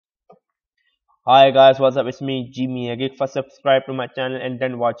Hi guys, what's up? It's me, Jimmy. Geek. First subscribe to my channel and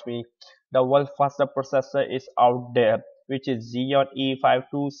then watch me. The world's fastest processor is out there, which is Xeon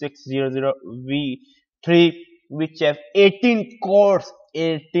E5-2699V3, which has 18 cores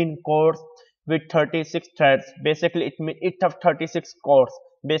with 36 threads. Basically, it have 36 cores.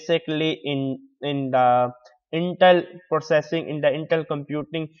 Basically, in the Intel processing, in the Intel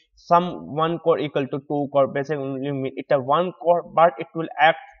computing, some one core equal to two core. Basically, mean it a one core, but it will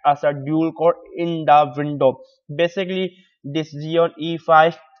act as a dual core in the window. Basically, this Xeon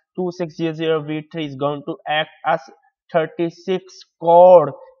E5-2699V3 is going to act as 36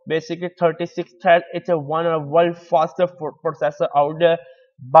 core. Basically, 36 thread. It's a one of the world fastest processor out there,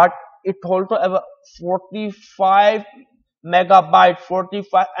 but it also have a 45 megabyte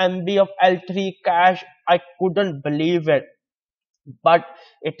 45 MB of L3 cache. I couldn't believe it, but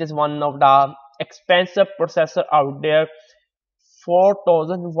it is one of the expensive processor out there.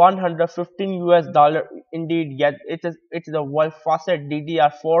 4,115 US dollar. Indeed, yes, it is a world fastest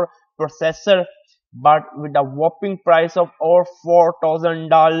DDR4 processor, but with a whopping price of over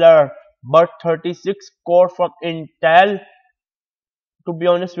 $4,000. But 36 core from Intel. To be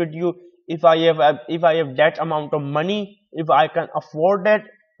honest with you, if I have that amount of money, if I can afford it,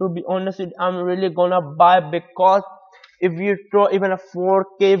 to be honest with you, I'm really gonna buy, because if you throw even a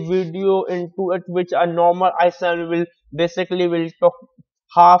 4K video into it, which a normal iServer will talk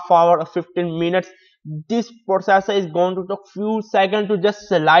half hour or 15 minutes, this processor is going to take few seconds to just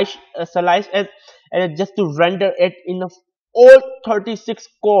slice it, and just to render it in a all 36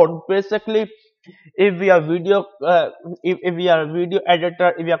 core. Basically, if we are if we are video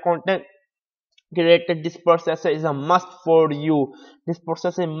editor, if we are content creator, this processor is a must for you. This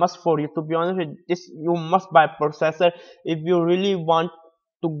processor is must for you. To be honest with this, you must buy processor if you really want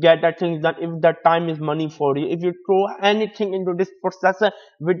to get that thing done. If the time is money for you, if you throw anything into this processor,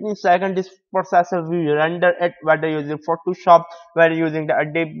 within second this processor will render it, whether using Photoshop, whether using the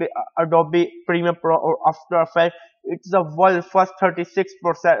Adobe Premiere Pro or After Effects. It's the world first 36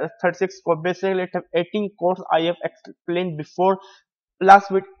 core. Basically, it have 18 cores, I have explained before, plus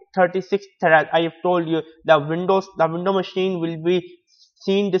with 36 threads. I have told you the window machine will be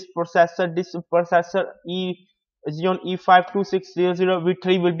seen this processor Xeon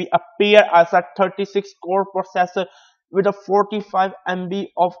E5-2699V3 will be appear as a 36 core processor with a 45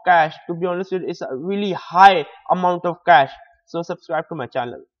 MB of cache. To be honest with you, it's a really high amount of cache. So subscribe to my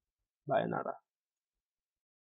channel. Bye, Nara.